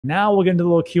Now we'll get into the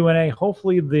little Q&A.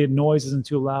 Hopefully the noise isn't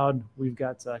too loud. We've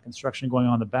got construction going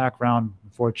on in the background,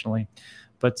 unfortunately.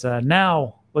 But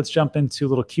now let's jump into a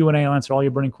little Q&A. I'll answer all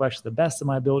your burning questions to the best of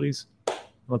my abilities.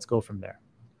 Let's go from there.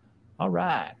 All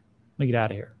right. Let me get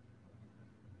out of here.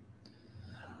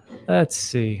 Let's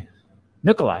see.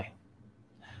 Nikolai.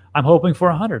 I'm hoping for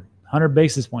 100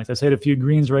 basis points. I said a few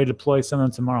greens ready to deploy some of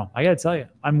them tomorrow. I got to tell you,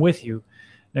 I'm with you,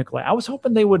 Nikolai. I was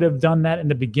hoping they would have done that in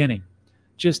the beginning.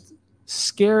 Just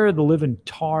scare the living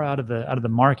tar out of the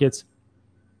markets,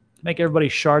 make everybody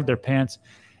shard their pants,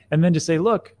 and then just say,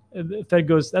 look, the Fed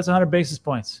goes, that's 100 basis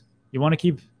points. You want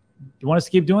us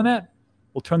to keep doing that?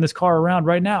 We'll turn this car around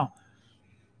right now.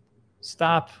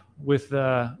 Stop with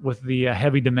the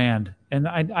heavy demand. And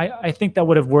I think that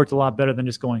would have worked a lot better than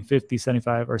just going 50,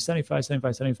 75, or 75,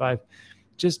 75, 75.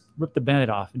 Just rip the Band-Aid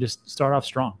off and just start off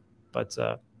strong. But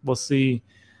we'll see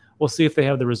if they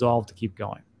have the resolve to keep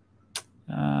going.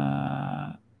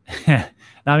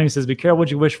 Nami says, be careful what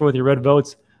you wish for with your red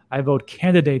votes. I vote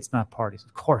candidates, not parties.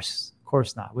 Of course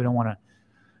not. We don't want to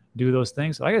do those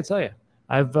things. So I got to tell you,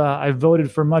 I've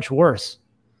voted for much worse.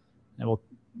 And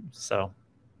so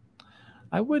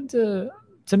I would,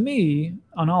 to me,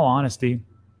 on all honesty,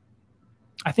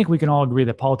 I think we can all agree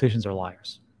that politicians are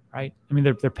liars, right? I mean,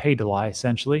 they're paid to lie,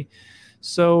 essentially.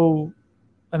 So,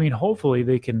 I mean, hopefully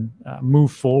they can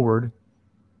move forward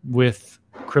with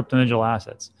crypto digital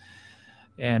assets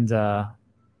and the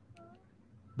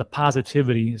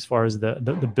positivity as far as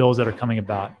the bills that are coming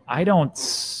about. I don't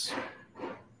see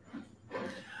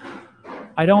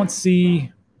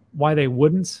why they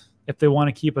wouldn't if they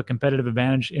want to keep a competitive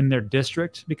advantage in their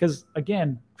district, because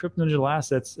again, crypto digital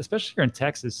assets, especially here in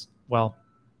Texas, well,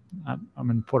 I'm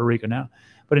in Puerto Rico now,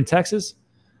 but in Texas,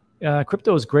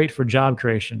 crypto is great for job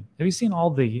creation. Have you seen all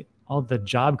the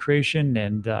job creation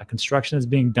and construction that's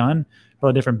being done for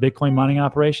the different Bitcoin mining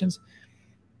operations?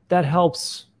 That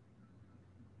helps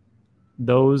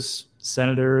those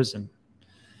senators and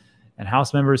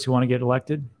House members who want to get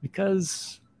elected,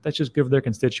 because that's just good for their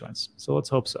constituents. So let's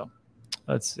hope so.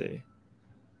 Let's see.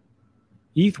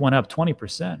 ETH went up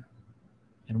 20%.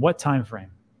 In what time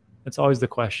frame? That's always the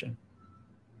question.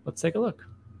 Let's take a look.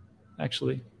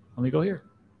 Actually, let me go here.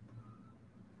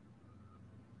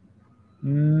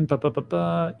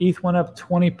 ETH went up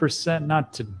 20%,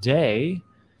 not today,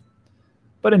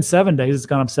 but in 7 days it's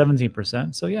gone up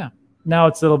 17%. So yeah, now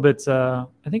it's a little bit, I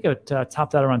think it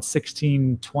topped out around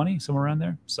 1620, somewhere around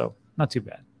there. So not too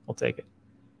bad. We'll take it.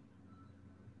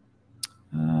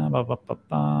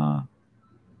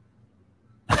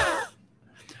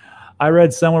 I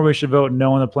read somewhere we should vote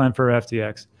no on the plan for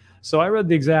FTX. So I read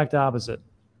the exact opposite.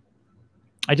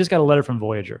 I just got a letter from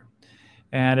Voyager,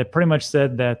 and it pretty much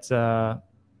said that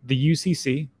the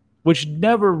UCC, which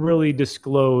never really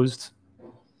disclosed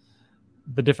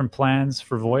the different plans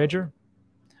for Voyager,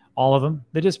 all of them,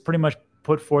 they just pretty much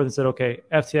put forth and said, okay,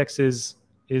 FTX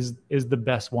is the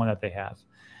best one that they have.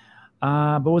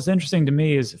 But what's interesting to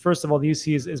me is, first of all, the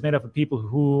UCC is made up of people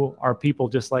who are people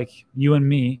just like you and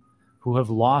me, who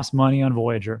have lost money on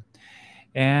Voyager.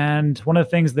 And one of the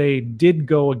things they did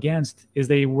go against is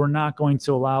they were not going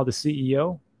to allow the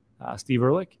CEO, Steve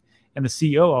Ehrlich, and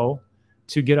the COO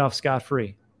to get off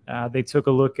scot-free. They took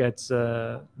a look at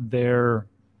their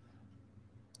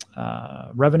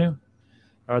revenue,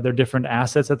 or their different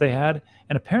assets that they had.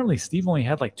 And apparently Steve only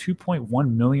had like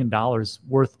 $2.1 million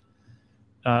worth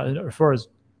as far as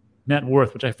net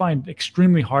worth, which I find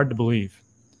extremely hard to believe.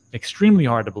 Extremely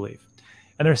hard to believe.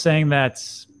 And they're saying that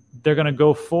they're going to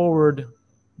go forward.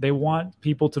 They want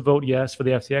people to vote yes for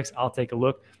the FTX. I'll take a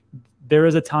look. There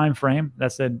is a time frame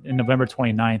that said in November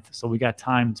 29th. So we got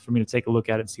time for me to take a look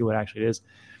at it and see what actually it is.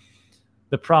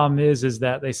 The problem is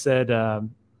that they said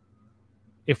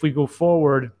if we go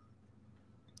forward,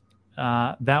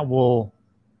 that will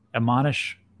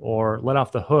admonish or let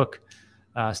off the hook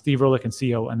Steve Ehrlich and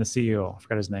the CEO. I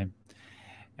forgot his name.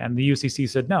 And the UCC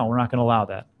said, no, we're not going to allow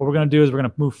that. What we're going to do is we're going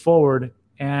to move forward.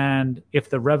 And if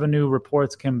the revenue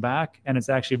reports come back and it's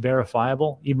actually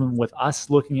verifiable, even with us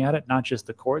looking at it, not just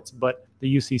the courts, but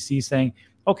the UCC saying,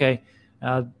 okay,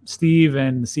 Steve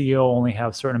and the CEO only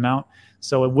have a certain amount,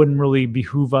 so it wouldn't really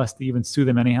behoove us to even sue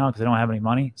them anyhow because they don't have any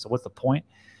money. So what's the point?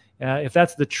 If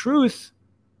that's the truth,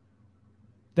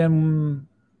 then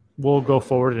we'll go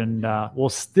forward and we'll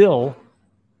still,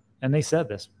 and they said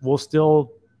this, we'll still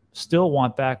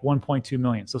want back 1.2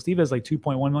 million. So Steve has like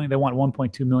 2.1 million. They want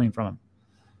 1.2 million from him.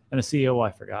 And the CEO, I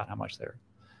forgot how much they're.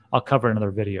 I'll cover another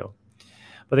video.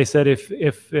 But they said if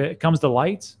it comes to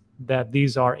light that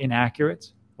these are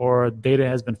inaccurate or data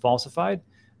has been falsified,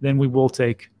 then we will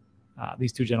take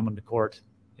these two gentlemen to court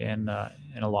in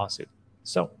a lawsuit.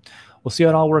 So we'll see how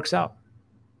it all works out.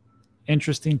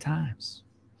 Interesting times.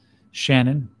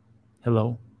 Shannon,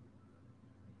 hello.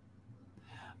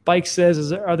 Bike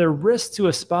says, are there risks to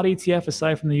a spot ETF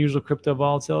aside from the usual crypto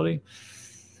volatility?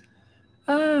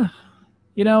 You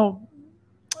know,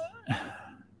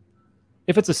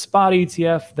 if it's a spot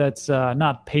ETF that's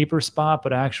not paper spot,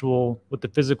 but actual with the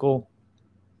physical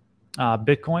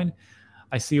Bitcoin,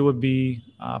 I see it would be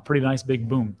a pretty nice big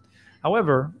boom.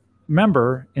 However,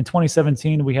 remember in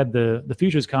 2017, we had the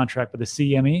futures contract with the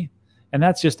CME, and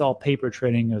that's just all paper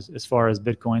trading as far as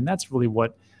Bitcoin. That's really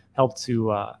what helped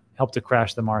to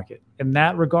crash the market. In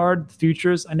that regard,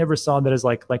 futures, I never saw that as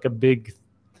like a big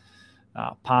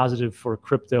positive for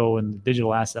crypto and the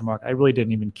digital asset market. I really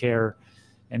didn't even care.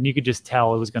 And you could just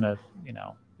tell it was going to,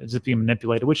 just be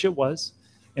manipulated, which it was.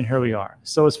 And here we are.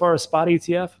 So as far as spot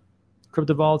ETF,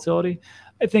 crypto volatility,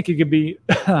 I think it could be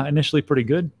initially pretty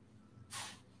good.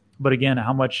 But again,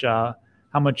 how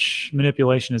much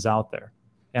manipulation is out there?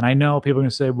 And I know people are going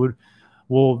to say,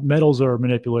 well, metals are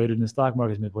manipulated and the stock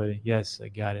market is manipulated. Yes, I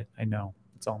got it. I know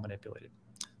it's all manipulated.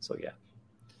 So yeah.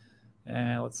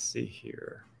 And let's see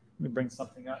here. Let me bring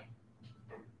something up.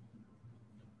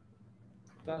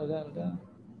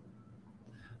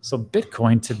 So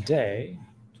Bitcoin today,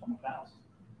 20,000.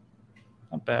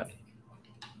 Not bad.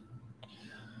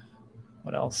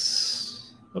 What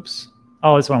else? Oops.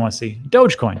 Oh, that's what I want to see.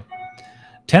 Dogecoin,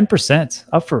 10%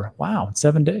 up for, wow,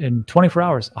 7 days in 24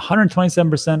 hours,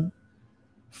 127%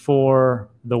 for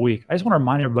the week. I just want to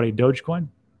remind everybody, Dogecoin.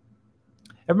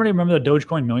 Everybody remember the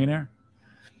Dogecoin millionaire?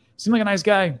 Seemed like a nice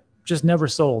guy, just never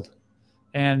sold.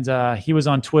 And he was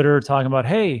on Twitter talking about,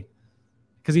 hey,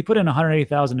 because he put in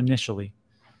 180,000 initially.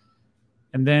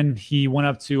 And then he went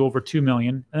up to over 2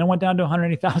 million and then went down to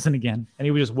 180,000 again. And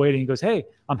he was just waiting. He goes, hey,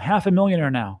 I'm half a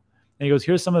millionaire now. And he goes,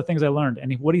 here's some of the things I learned.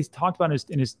 And what he's talked about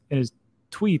in his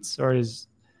tweets or his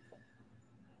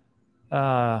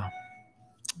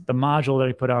the module that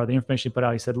he put out, the information he put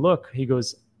out, he said, look, he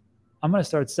goes, I'm going to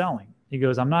start selling. He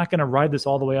goes, I'm not going to ride this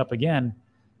all the way up again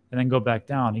and then go back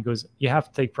down. He goes, you have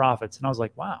to take profits. And I was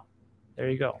like, wow, there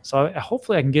you go. So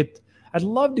hopefully I can I'd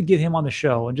love to get him on the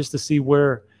show and just to see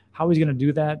how he's going to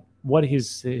do that, what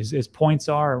his points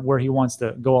are, and where he wants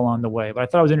to go along the way. But I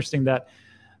thought it was interesting that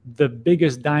the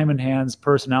biggest diamond hands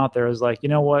person out there is like, you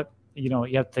know what? You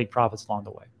have to take profits along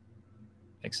the way.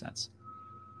 Makes sense.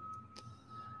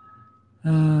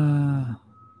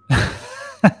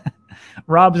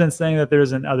 Rob's been saying that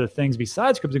there's other things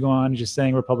besides crypto going on. He's just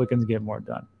saying Republicans get more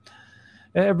done.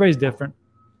 Everybody's different.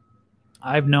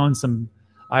 I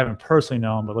haven't personally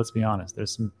known, but let's be honest.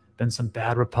 There's been some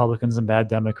bad Republicans and bad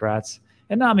Democrats,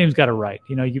 and not many got it right.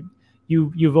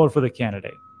 You vote for the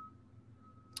candidate.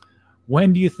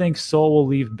 When do you think Sol will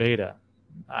leave beta?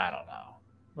 I don't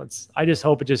know. I just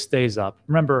hope it just stays up.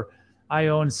 Remember, I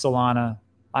own Solana,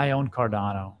 I own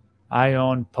Cardano, I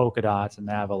own Polkadot and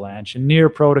Avalanche and Near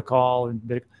Protocol and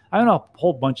Bitcoin. I own a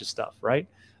whole bunch of stuff, right?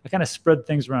 I kind of spread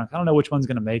things around. I don't know which one's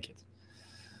going to make it,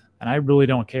 and I really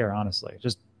don't care, honestly.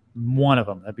 Just one of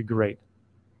them, that'd be great.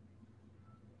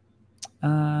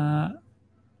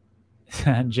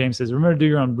 James says, remember to do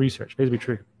your own research.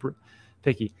 Basically,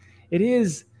 picky. It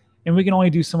is, and we can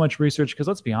only do so much research because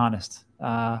let's be honest.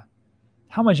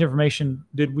 How much information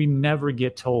did we never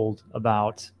get told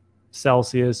about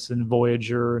Celsius and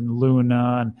Voyager and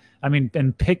Luna?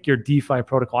 And pick your DeFi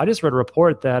protocol. I just read a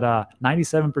report that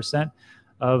 97%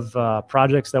 of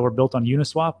projects that were built on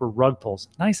Uniswap were rug pulls.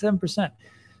 97%.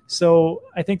 So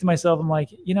I think to myself, I'm like,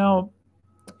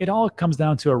 it all comes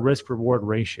down to a risk-reward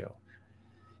ratio.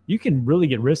 You can really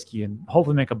get risky and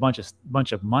hopefully make a bunch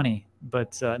of money,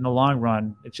 but in the long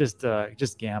run, it's just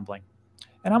gambling,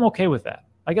 and I'm okay with that.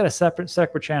 I got a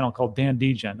separate channel called Dan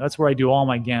Degen. That's where I do all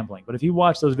my gambling. But if you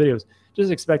watch those videos,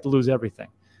 just expect to lose everything.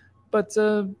 But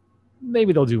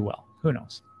maybe they'll do well. Who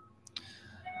knows?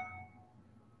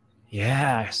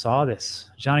 Yeah, I saw this.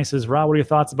 Johnny says, Rob, what are your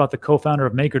thoughts about the co-founder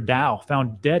of MakerDAO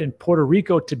found dead in Puerto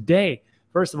Rico today?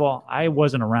 First of all, I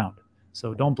wasn't around,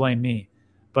 so don't blame me.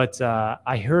 But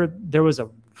I heard there was a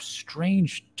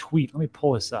strange tweet. Let me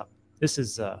pull this up. This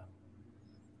is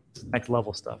next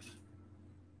level stuff.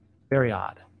 Very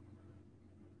odd.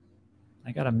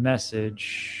 I got a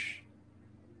message.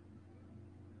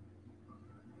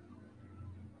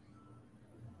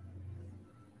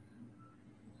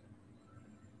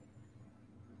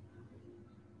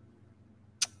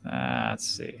 Let's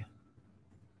see.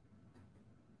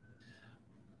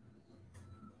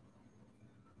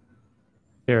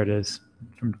 There it is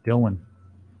from Dylan.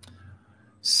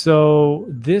 So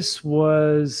this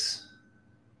was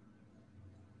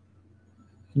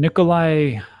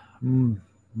Nikolai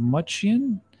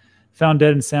Muchian, found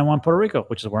dead in San Juan, Puerto Rico,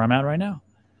 which is where I'm at right now.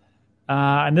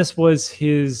 And this was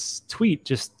his tweet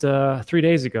just 3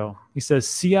 days ago. He says,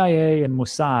 CIA and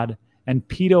Mossad and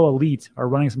pedo elite are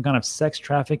running some kind of sex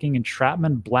trafficking,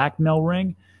 entrapment, blackmail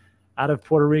ring out of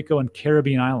Puerto Rico and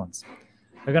Caribbean islands.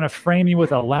 They're going to frame me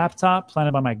with a laptop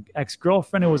planted by my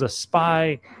ex-girlfriend who was a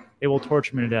spy. They will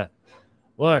torture me to death.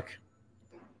 Look,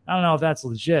 I don't know if that's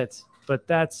legit, but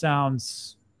that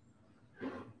sounds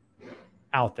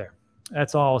out there.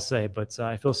 That's all I'll say, but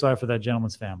I feel sorry for that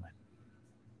gentleman's family.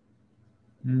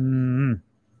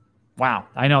 Wow,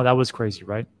 I know, that was crazy,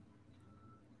 right?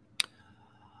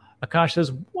 Akash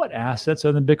says, what assets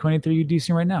are the Bitcoin Ethereum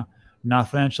DCing right now? Not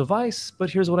financial advice, but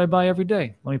here's what I buy every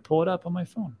day. Let me pull it up on my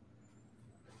phone.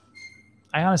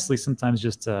 I honestly sometimes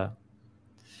just... all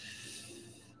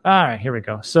right, here we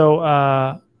go. So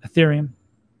Ethereum,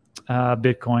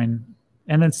 Bitcoin,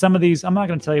 and then some of these, I'm not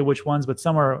going to tell you which ones, but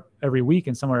some are every week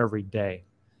and some are every day.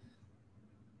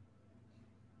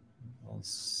 We'll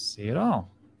see it all.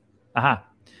 Aha.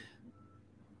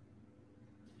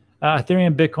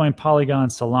 Ethereum, Bitcoin, Polygon,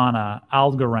 Solana,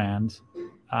 Algorand,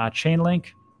 Chainlink,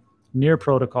 Near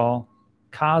Protocol,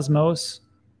 Cosmos,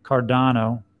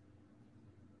 Cardano.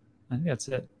 I think that's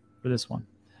it for this one.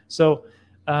 So,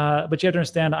 but you have to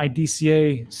understand, I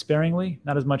DCA sparingly,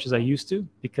 not as much as I used to,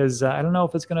 because I don't know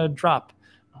if it's going to drop.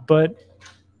 But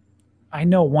I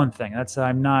know one thing. That's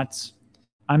I'm not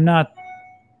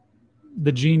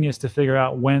the genius to figure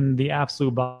out when the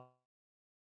absolute bottom.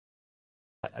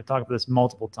 I talked about this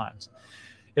multiple times.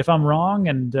 If I'm wrong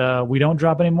and we don't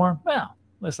drop anymore, well,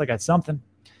 at least I got something.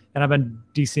 And I've been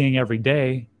DCing every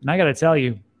day. And I got to tell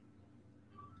you,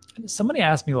 somebody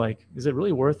asked me, like, is it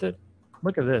really worth it?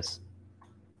 Look at this.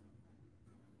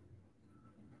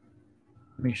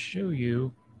 Let me show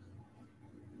you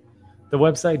the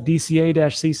website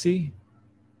DCA-CC.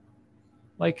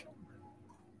 Like,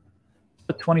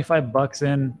 put 25 bucks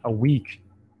in a week.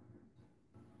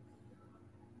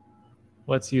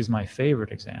 Let's use my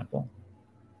favorite example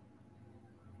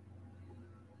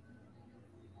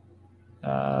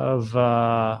of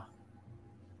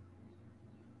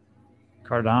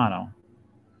Cardano.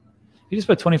 You just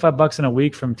put 25 bucks in a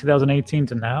week from 2018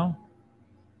 to now.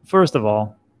 First of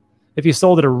all, if you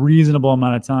sold it a reasonable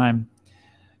amount of time,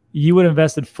 you would have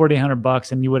invested 4,800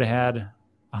 bucks and you would have had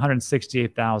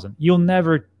 168,000. You'll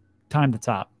never time the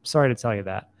top. Sorry to tell you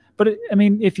that. But I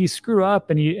mean, if you screw up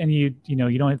and you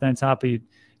don't hit that top, but you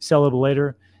sell a little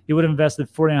later, you would have invested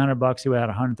 4,900 bucks. You would have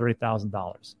had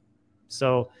 $130,000.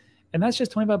 So, and that's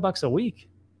just 25 bucks a week.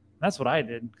 That's what I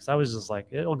did, because I was just like,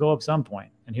 it'll go up some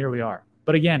point, and here we are.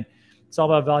 But again, it's all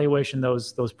about valuation.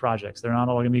 Those projects, they're not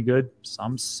all going to be good.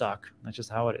 Some suck. That's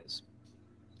just how it is.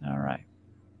 All right,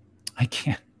 I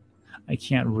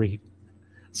can't read.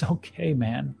 It's okay,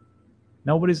 man.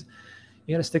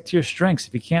 You got to stick to your strengths.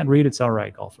 If you can't read, it's all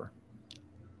right, golfer.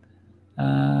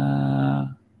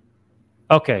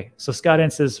 Okay, so Scott N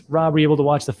says, Rob, were you able to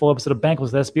watch the full episode of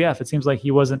Bankless with SBF? It seems like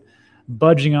he wasn't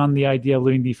budging on the idea of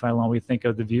leaving DeFi alone. We think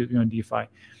of the view on DeFi.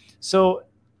 So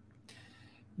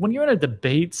when you're in a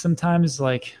debate, sometimes,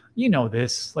 like, you know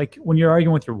this, like when you're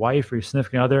arguing with your wife or your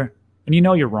significant other, and you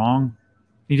know you're wrong,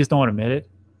 you just don't want to admit it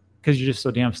because you're just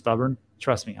so damn stubborn.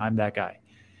 Trust me, I'm that guy.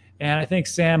 And I think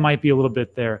Sam might be a little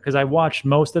bit there, because I watched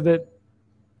most of it,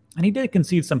 and he did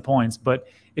concede some points. But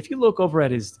if you look over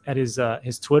at his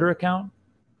Twitter account,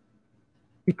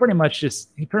 he pretty much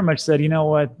said, you know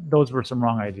what, those were some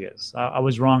wrong ideas. I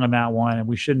was wrong on that one, and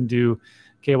we shouldn't do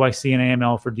KYC and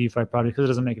AML for DeFi projects because it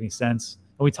doesn't make any sense.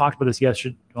 And we talked about this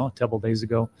yesterday, well, a couple of days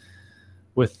ago,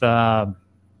 with Vitalik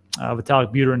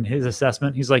Buterin and his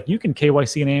assessment. He's like, you can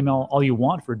KYC and AML all you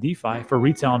want for DeFi for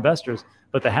retail investors,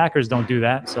 but the hackers don't do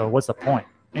that. So what's the point?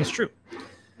 And it's true.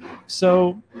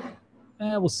 So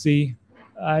we'll see.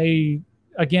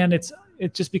 Again, it's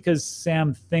just because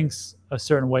Sam thinks a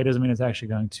certain way doesn't mean it's actually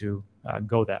going to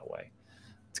go that way.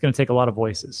 It's going to take a lot of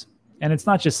voices, and it's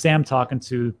not just Sam talking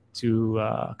to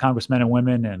congressmen and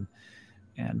women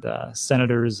and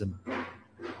senators and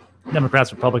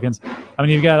Democrats, Republicans. I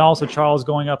mean, you've got also Charles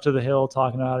going up to the Hill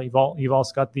talking about it. You've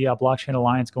also got the Blockchain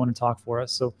Alliance going to talk for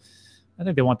us. So I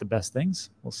think they want the best things.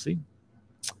 We'll see.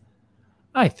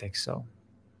 I think so.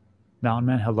 Mountain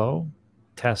Man, hello.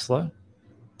 Tesla.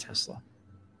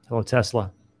 Hello,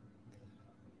 Tesla.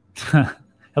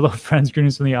 Hello, friends.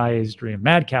 Greetings from the IA stream.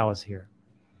 Mad Cow is here.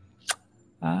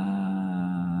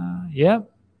 Yeah.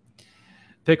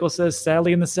 Pickle says,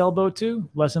 sadly in the sailboat too.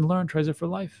 Lesson learned, treasure for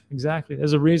life. Exactly.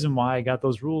 There's a reason why I got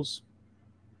those rules.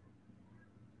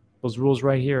 Those rules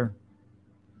right here.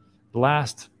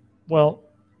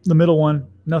 The middle one,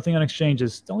 nothing on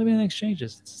exchanges. Don't leave any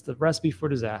exchanges. It's the recipe for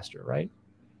disaster, right?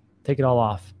 Take it all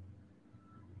off.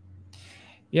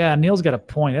 Yeah, Neil's got a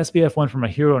point. SBF went from a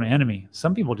hero to an enemy.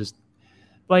 Some people just,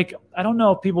 like, I don't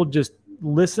know if people just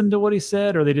listen to what he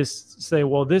said or they just say,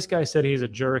 well, this guy said he's a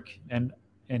jerk and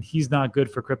he's not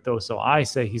good for crypto, so I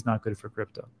say he's not good for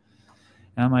crypto.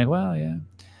 And I'm like, well, yeah.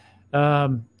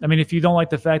 I mean, if you don't like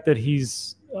the fact that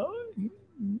he's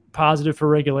positive for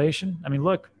regulation, I mean,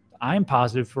 look, I'm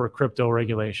positive for crypto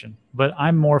regulation, but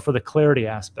I'm more for the clarity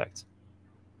aspect.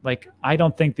 Like, I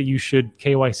don't think that you should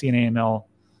KYC and AML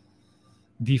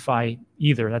DeFi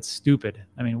either. That's stupid.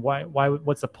 I mean, why,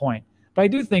 what's the point? But I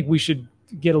do think we should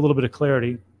get a little bit of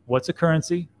clarity. What's a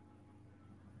currency?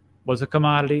 What's a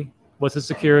commodity? What's a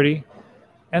security?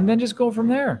 And then just go from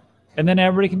there. And then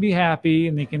everybody can be happy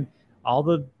and they can, all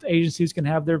the agencies can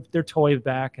have their toys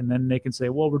back, and then they can say,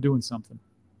 well, we're doing something.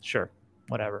 Sure,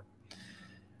 whatever.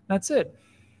 That's it.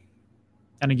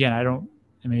 And again,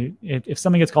 I mean, if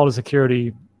something gets called a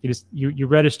security, you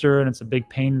register and it's a big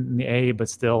pain in the A, but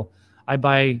still, I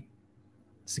buy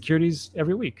securities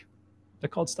every week. They're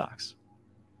called stocks.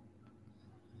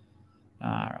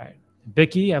 All right.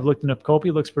 Bicky, I've looked up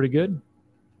Kopi, looks pretty good.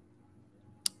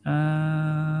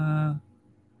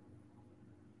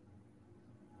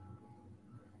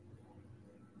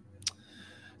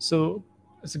 So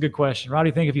that's a good question. How do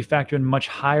you think if you factor in much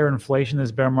higher inflation in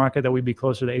this bear market that we'd be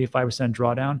closer to 85%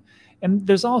 drawdown? And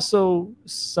there's also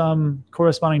some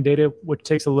corresponding data which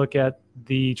takes a look at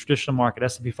the traditional market,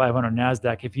 S&P 500,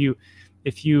 NASDAQ.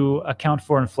 If you account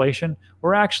for inflation,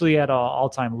 we're actually at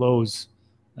all-time lows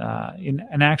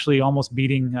and actually almost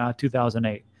beating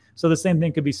 2008. So the same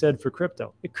thing could be said for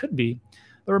crypto. It could be.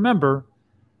 But remember,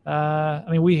 I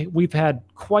mean, we've had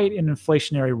quite an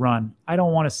inflationary run. I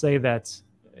don't want to say that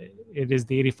it is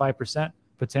the 85%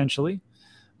 potentially,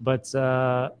 but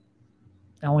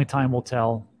only time will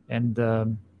tell.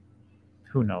 And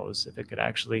who knows if it could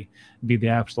actually be the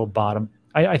actual bottom.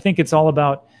 I think it's all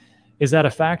about, is that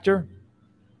a factor?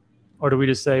 Or do we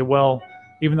just say, well,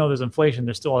 even though there's inflation,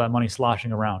 there's still all that money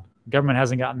sloshing around. Government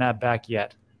hasn't gotten that back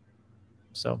yet.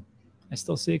 So I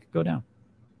still see it could go down.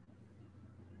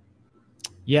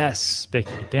 Yes,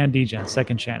 Vicky, Dan Degen,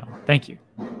 second channel. Thank you.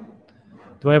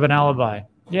 Do I have an alibi?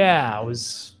 Yeah, I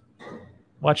was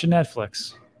watching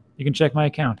Netflix. You can check my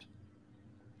account.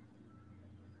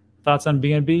 Thoughts on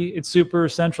BNB? It's super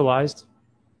centralized.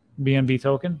 BNB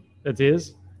token, it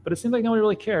is. But it seems like nobody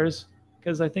really cares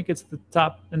because I think it's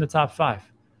in the top 5.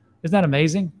 Isn't that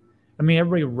amazing? I mean,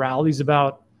 everybody rallies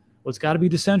about, well, it's got to be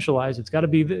decentralized. It's got to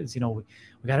be this. You know, we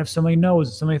got to have so many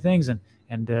nodes, so many things, and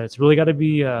it's really got to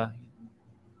be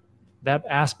that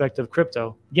aspect of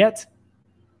crypto. Yet,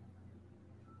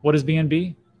 what is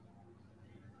BNB?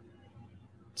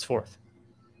 It's 4th.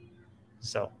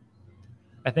 So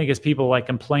I think as people like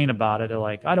complain about it, they're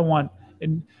like, I don't want,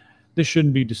 and this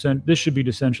shouldn't be this should be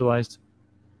decentralized.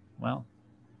 Well,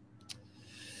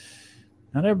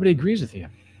 not everybody agrees with you.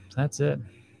 That's it.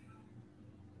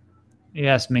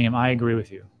 Yes, meme, I agree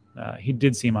with you. He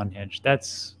did seem unhinged.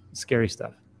 That's scary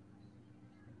stuff.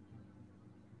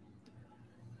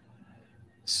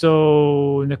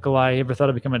 So, Nikolai, ever thought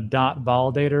of becoming a DOT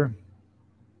validator?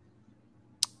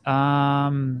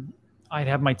 I'd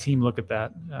have my team look at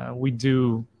that. We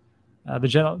do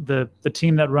the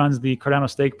team that runs the Cardano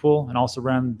stake pool and also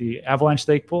run the Avalanche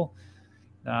stake pool.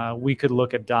 We could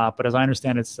look at DOT, but as I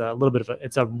understand, it's a little bit of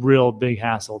it's a real big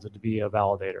hassle to be a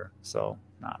validator. So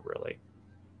not really.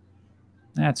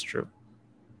 That's true.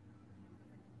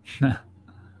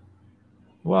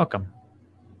 Welcome.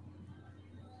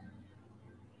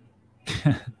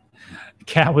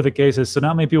 Cat with a K says, so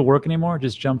not many people work anymore,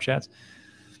 just jump chats.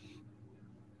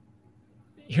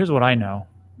 Here's what I know.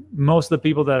 Most of the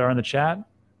people that are in the chat,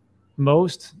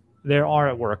 they are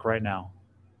at work right now,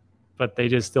 but they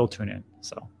just still tune in.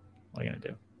 So what are you going to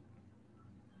do?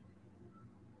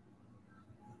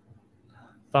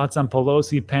 Thoughts on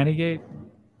Pelosi Pantygate?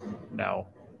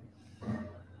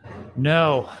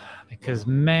 No, because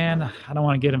man, I don't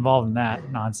want to get involved in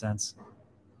that nonsense.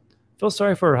 Feel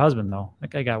sorry for her husband though. That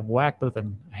guy got whacked with a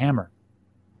hammer.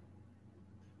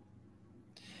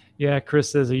 Yeah,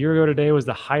 Chris says a year ago today was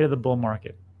the height of the bull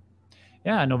market.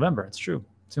 Yeah, in November. It's true.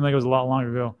 It seemed like it was a lot longer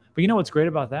ago. But you know what's great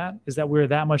about that is that we're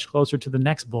that much closer to the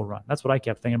next bull run. That's what I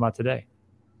kept thinking about today.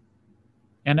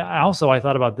 And I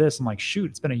thought about this. I'm like, shoot,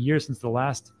 it's been a year since the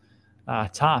last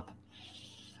top.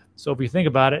 So if you think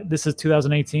about it, this is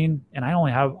 2018, and I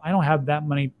don't have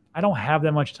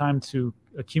that much time to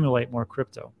accumulate more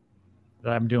crypto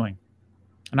that I'm doing.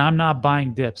 And I'm not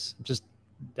buying dips, just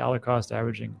dollar cost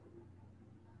averaging.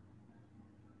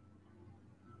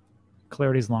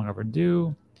 Clarity is long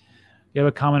overdue. You have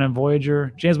a comment on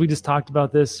Voyager. James, we just talked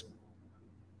about this.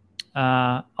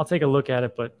 I'll take a look at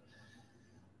it, but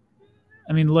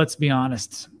I mean, let's be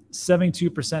honest.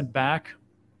 72% back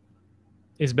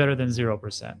is better than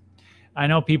 0%. I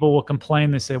know people will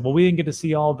complain. They say, well, we didn't get to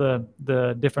see all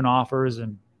the different offers,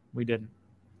 and we didn't.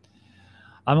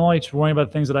 I'm only worrying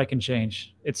about things that I can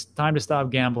change. It's time to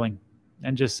stop gambling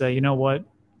and just say, you know what?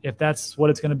 If that's what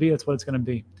it's going to be, that's what it's going to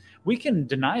be. We can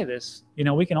deny this. You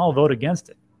know, we can all vote against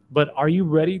it. But are you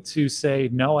ready to say,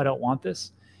 no, I don't want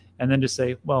this? And then just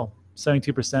say, well,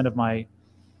 72%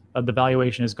 of the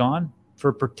valuation is gone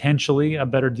for potentially a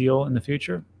better deal in the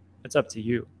future? It's up to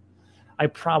you. I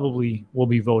probably will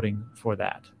be voting for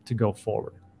that to go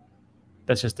forward.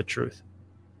 That's just the truth.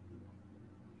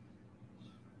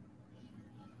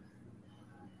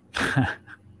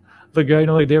 Look good,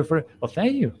 look different. Well,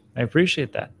 thank you. I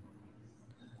appreciate that.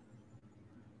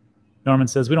 Norman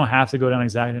says, we don't have to go down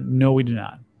exactly. No, we do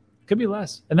not. It could be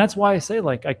less. And that's why I say,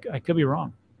 like, I could be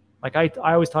wrong. Like, I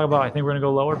always talk about, I think we're going to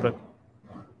go lower, but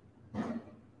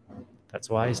that's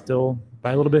why I still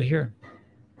buy a little bit here.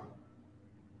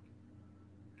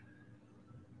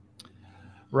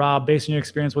 Rob, based on your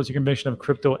experience, what's your conviction of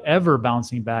crypto ever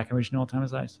bouncing back and reaching all-time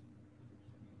highs?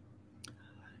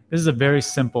 This is a very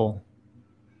simple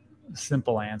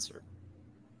answer.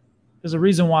 There's a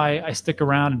reason why I stick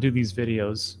around and do these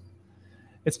videos.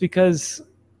 It's because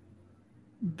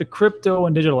the crypto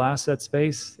and digital asset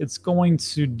space, it's going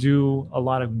to do a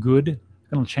lot of good.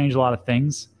 It's going to change a lot of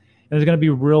things. And there's going to be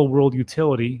real world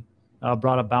utility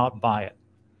brought about by it.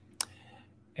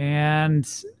 And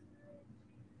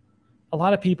a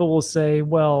lot of people will say,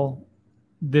 well,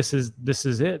 this is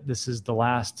it. This is the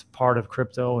last part of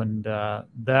crypto, and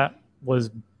that was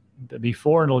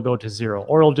before, and it'll go to zero,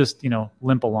 or it'll just, you know,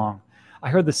 limp along. I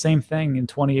heard the same thing in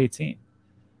 2018.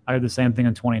 I heard the same thing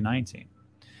in 2019.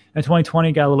 And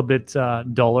 2020 got a little bit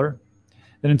duller.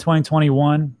 Then in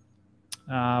 2021,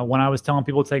 when I was telling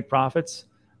people to take profits,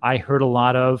 I heard a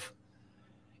lot of,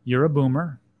 you're a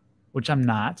boomer, which I'm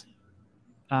not.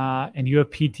 And you have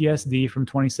PTSD from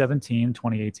 2017,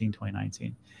 2018,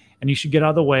 2019. And you should get out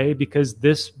of the way because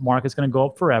this market's going to go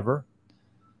up forever.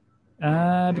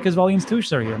 Because of all the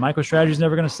institutions are here. MicroStrategy is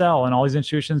never going to sell. And all these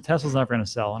institutions, Tesla's never going to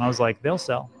sell. And I was like, they'll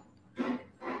sell.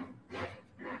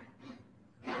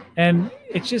 And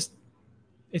it's just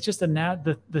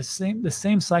the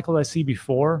same cycle I see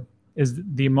before is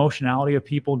the emotionality of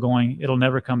people going, it'll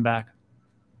never come back.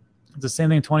 It's the same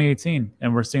thing in 2018,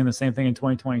 and we're seeing the same thing in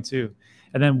 2022.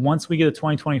 And then once we get to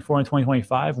 2024 and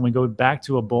 2025, when we go back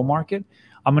to a bull market,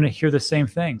 I'm going to hear the same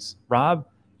things. Rob,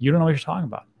 you don't know what you're talking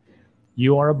about.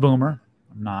 You are a boomer.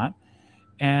 I'm not.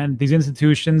 And these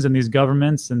institutions and these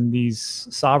governments and these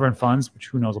sovereign funds, which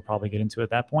who knows, we'll probably get into at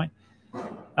that point,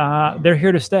 they're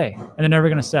here to stay, and they're never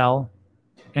going to sell.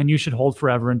 And you should hold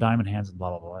forever in diamond hands and blah,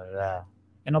 blah, blah, blah.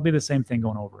 And it'll be the same thing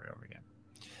going over and over again.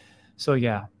 So,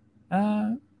 yeah.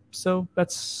 So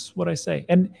that's what I say.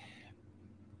 And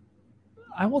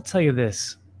I will tell you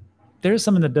this. There's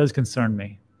something that does concern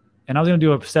me. And I was going to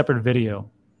do a separate video.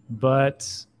 But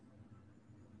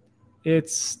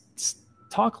it's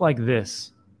talk like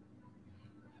this.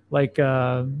 Like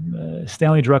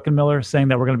Stanley Druckenmiller saying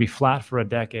that we're going to be flat for a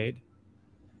decade.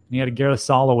 And you had a Gareth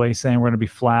Soloway saying we're going to be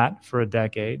flat for a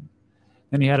decade.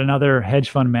 Then you had another hedge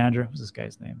fund manager. What's this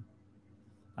guy's name?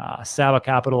 Saba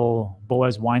Capital,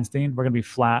 Boaz Weinstein. We're going to be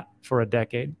flat for a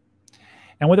decade.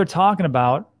 And what they're talking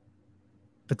about,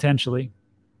 potentially,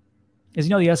 is, you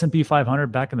know, the S&P 500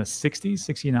 back in the 60s,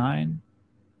 69,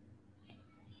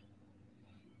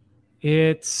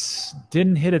 it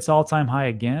didn't hit its all-time high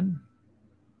again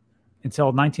until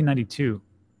 1992.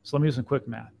 So let me do some quick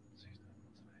math.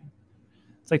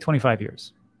 It's like 25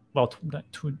 years. Well,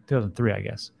 2003, I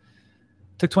guess.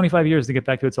 It took 25 years to get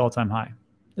back to its all-time high.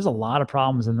 There's a lot of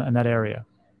problems in that area.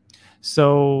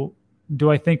 So do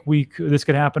I think this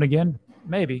could happen again?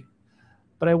 Maybe.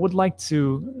 But I would like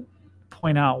to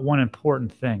point out one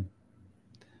important thing.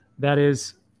 That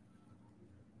is,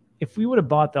 if we would have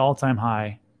bought the all-time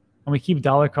high and we keep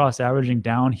dollar cost averaging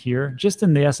down here, just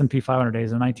in the S&P 500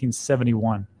 days in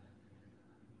 1971,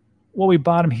 well, we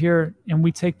bought them here and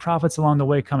we take profits along the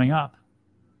way coming up.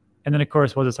 And then, of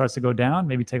course, once it starts to go down,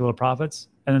 maybe take a little profits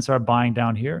and then start buying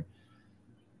down here,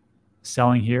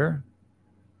 selling here,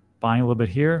 buying a little bit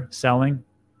here, selling.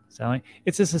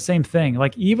 It's just the same thing.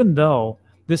 Like, even though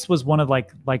this was one of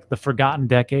like the forgotten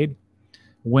decade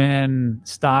when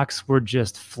stocks were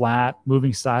just flat,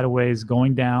 moving sideways,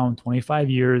 going down 25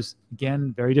 years,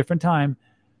 again, very different time,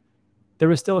 there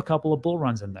was still a couple of bull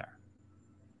runs in there.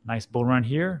 Nice bull run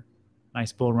here,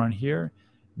 nice bull run here,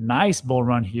 nice bull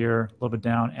run here, a little bit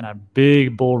down, and a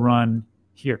big bull run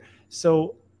here.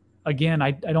 So again,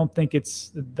 I don't think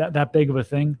it's that big of a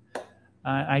thing.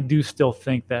 I do still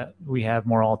think that we have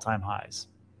more all-time highs.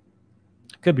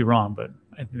 Could be wrong, but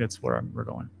I think that's where we're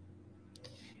going.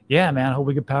 Yeah, man, I hope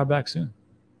we get power back soon.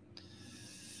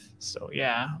 So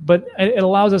yeah, but it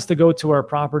allows us to go to our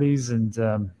properties and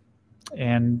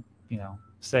you know,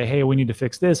 say, hey, we need to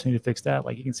fix this, we need to fix that.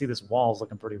 Like you can see this wall's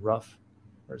looking pretty rough.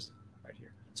 Where's right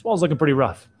here? This wall's looking pretty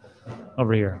rough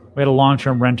over here. We had a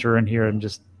long-term renter in here and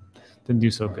just didn't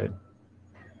do so good.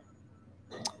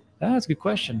 That's a good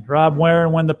question. Rob, where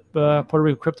and when the Puerto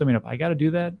Rico crypto meetup? I got to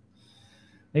do that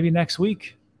maybe next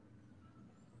week.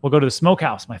 We'll go to the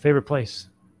smokehouse, my favorite place.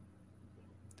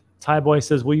 Ty Boy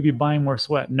says, will you be buying more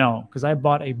sweat? No, because I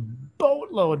bought a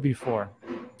boatload before.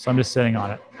 So I'm just sitting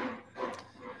on it.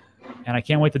 And I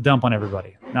can't wait to dump on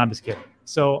everybody. No, I'm just kidding.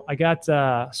 So I got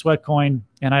sweat coin,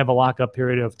 and I have a lockup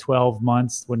period of 12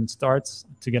 months when it starts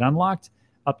to get unlocked,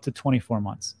 up to 24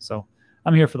 months. So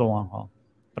I'm here for the long haul.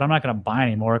 But I'm not going to buy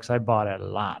anymore because I bought a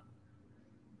lot.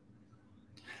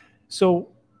 So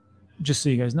just so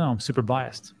you guys know, I'm super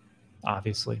biased,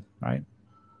 obviously, right?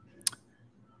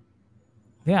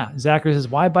 Yeah, Zachary says,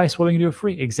 why buy sweat when you can do it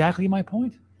free? Exactly my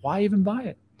point. Why even buy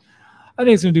it? I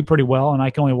think it's going to do pretty well, and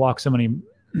I can only walk so many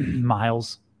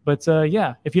miles. But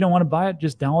yeah, if you don't want to buy it,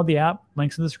 just download the app,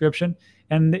 links in the description,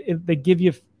 and they give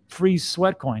you free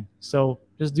sweat coin. So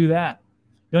just do that.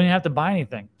 You don't even have to buy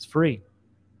anything. It's free.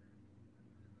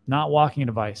 Not walking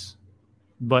advice,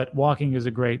 but walking is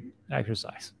a great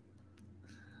exercise.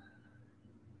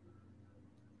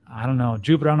 I don't know.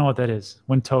 Jupiter, I don't know what that is.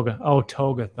 When toga. Oh,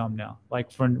 toga thumbnail.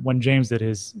 Like for when James did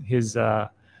his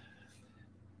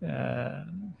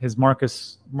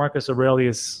Marcus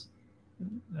Aurelius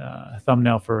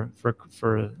thumbnail for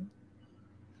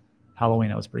Halloween.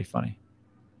 That was pretty funny.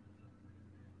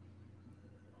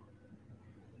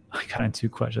 I got in 2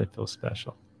 questions. I feel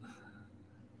special.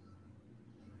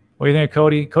 What do you think of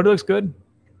Cody? Cody looks good.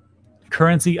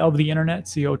 Currency of the internet,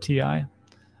 COTI. I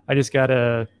just got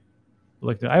to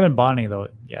look. I haven't bought any though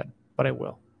yet, but I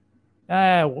will.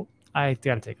 I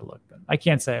got to take a look. But I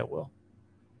can't say I will.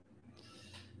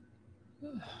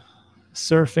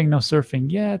 Surfing, no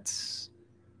surfing yet.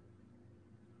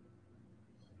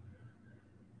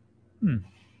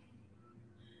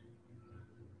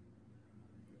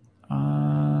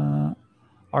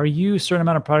 Are you a certain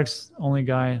amount of products only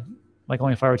guy, like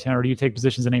only 5 or 10, or do you take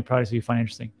positions in any products that you find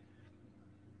interesting?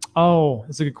 Oh,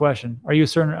 that's a good question. Are you a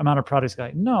certain amount of products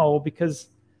guy? No, because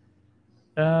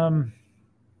in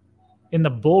the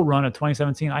bull run of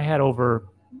 2017, I had over,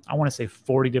 I want to say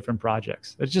 40 different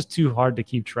projects. It's just too hard to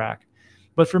keep track.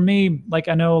 But for me, like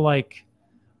I know like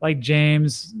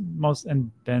James,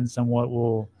 and Ben somewhat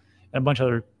will, and a bunch of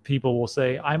other people will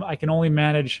say, I can only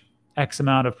manage X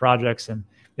amount of projects, and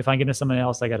if I get into something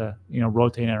else, I gotta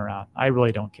rotate it around. I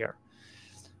really don't care.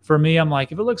 For me, I'm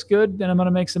like, if it looks good, then I'm gonna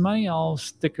make some money. I'll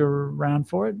stick around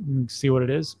for it and see what it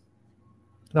is.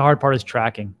 The hard part is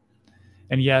tracking,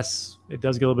 and yes, it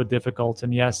does get a little bit difficult.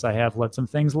 And yes, I have let some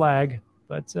things lag,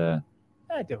 but I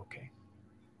do okay.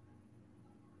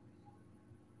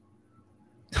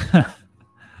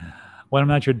 When I'm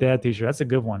not your dad t-shirt. That's a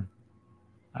good one.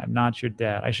 I'm not your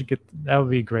dad. I should get, that would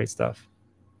be great stuff.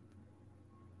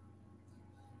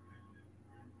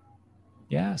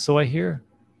 Yeah, so I hear.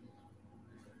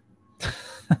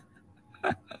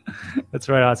 That's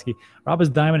right, Otsky. Rob has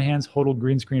diamond hands, hodl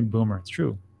green screen boomer. It's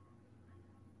true.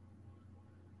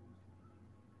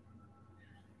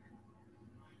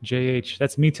 JH,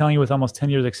 that's me telling you with almost 10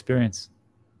 years experience.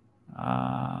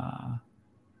 Oh.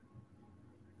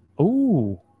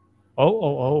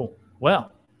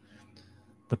 Well,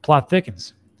 the plot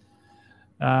thickens.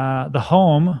 The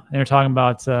home, they're talking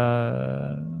about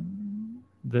the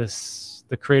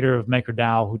creator of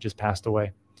MakerDAO who just passed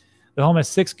away. The home has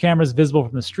 6 cameras visible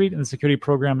from the street, and the security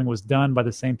programming was done by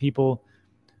the same people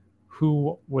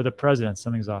who were the president.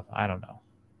 Something's off. I don't know.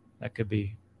 That could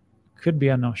be.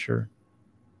 I'm not sure.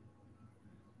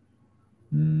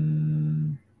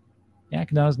 Yeah,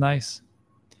 Cardano's nice.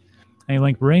 Any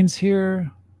link brains here?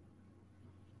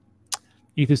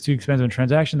 ETH is too expensive in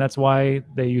transaction. That's why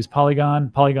they use Polygon.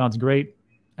 Polygon's great.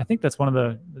 I think that's one of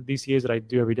the DCAs that I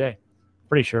do every day.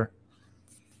 Pretty sure.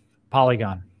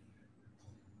 Polygon.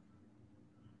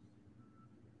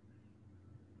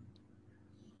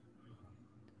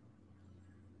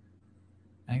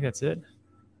 I think that's it.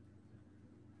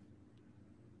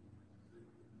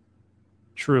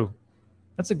 True.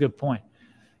 That's a good point.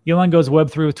 Elon goes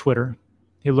Web3 with Twitter.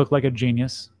 He looked like a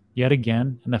genius yet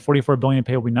again, and that 44 billion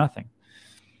pay will be nothing.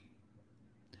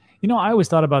 I always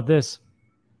thought about this,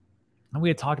 and we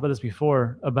had talked about this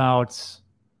before, about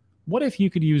what if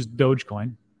you could use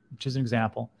Dogecoin, which is an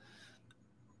example,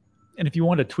 And if you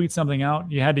wanted to tweet something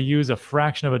out, you had to use a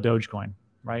fraction of a Dogecoin,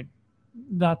 right?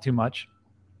 Not too much.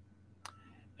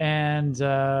 And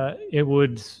it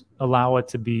would allow it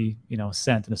to be,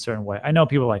 sent in a certain way. I know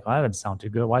people are like, well, that doesn't sound too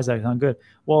good. Why does that sound good?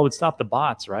 Well, it would stop the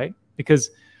bots, right? Because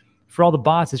for all the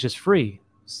bots, it's just free.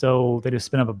 So they just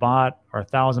spin up a bot or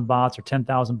 1,000 bots or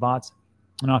 10,000 bots,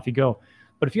 and off you go.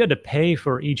 But if you had to pay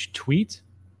for each tweet,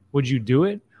 would you do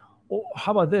it? Or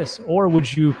how about this? Or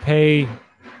would you pay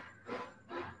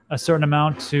a certain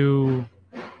amount to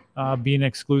be an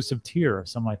exclusive tier or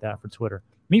something like that for Twitter?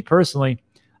 Me personally,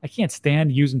 I can't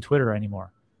stand using Twitter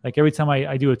anymore. Like every time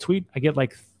I do a tweet, I get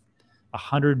like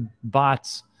 100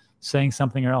 bots saying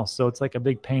something else. So it's like a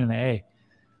big pain in the A.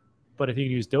 But if you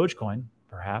could use Dogecoin,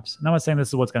 perhaps, and I'm not saying this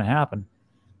is what's going to happen,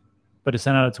 but to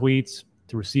send out tweets,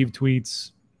 to receive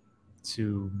tweets,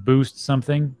 to boost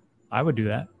something, I would do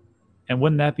that. And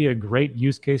wouldn't that be a great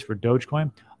use case for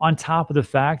Dogecoin on top of the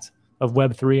fact of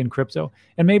Web3 and crypto?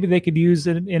 And maybe they could use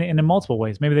it in multiple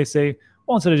ways. Maybe they say,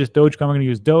 well, instead of just Dogecoin, we're going to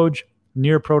use Doge,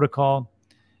 Near Protocol,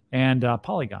 and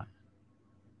Polygon.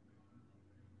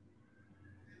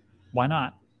 Why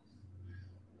not?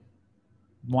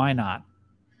 Why not?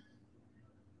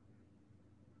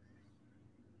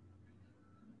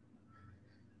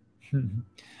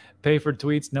 Pay for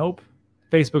tweets? Nope.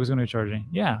 Facebook is going to charge me.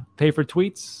 Yeah. Pay for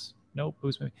tweets? Nope.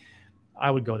 Who's me?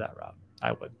 I would go that route.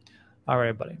 I would. All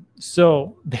right, buddy.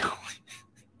 So they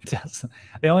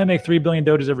only make 3 billion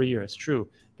Doges every year. It's true.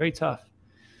 Very tough.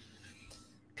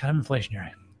 Kind of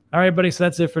inflationary. All right, buddy. So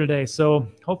that's it for today. So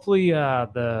hopefully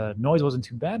the noise wasn't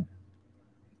too bad.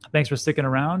 Thanks for sticking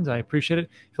around. I appreciate it.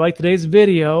 If you like today's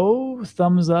video,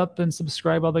 thumbs up and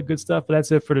subscribe, all that good stuff. But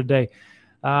that's it for today.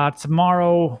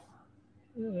 Tomorrow,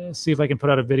 see if I can put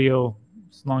out a video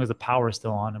as long as the power is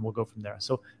still on, and we'll go from there.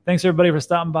 So thanks, everybody, for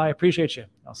stopping by. I appreciate you.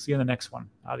 I'll see you in the next one.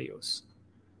 Adios.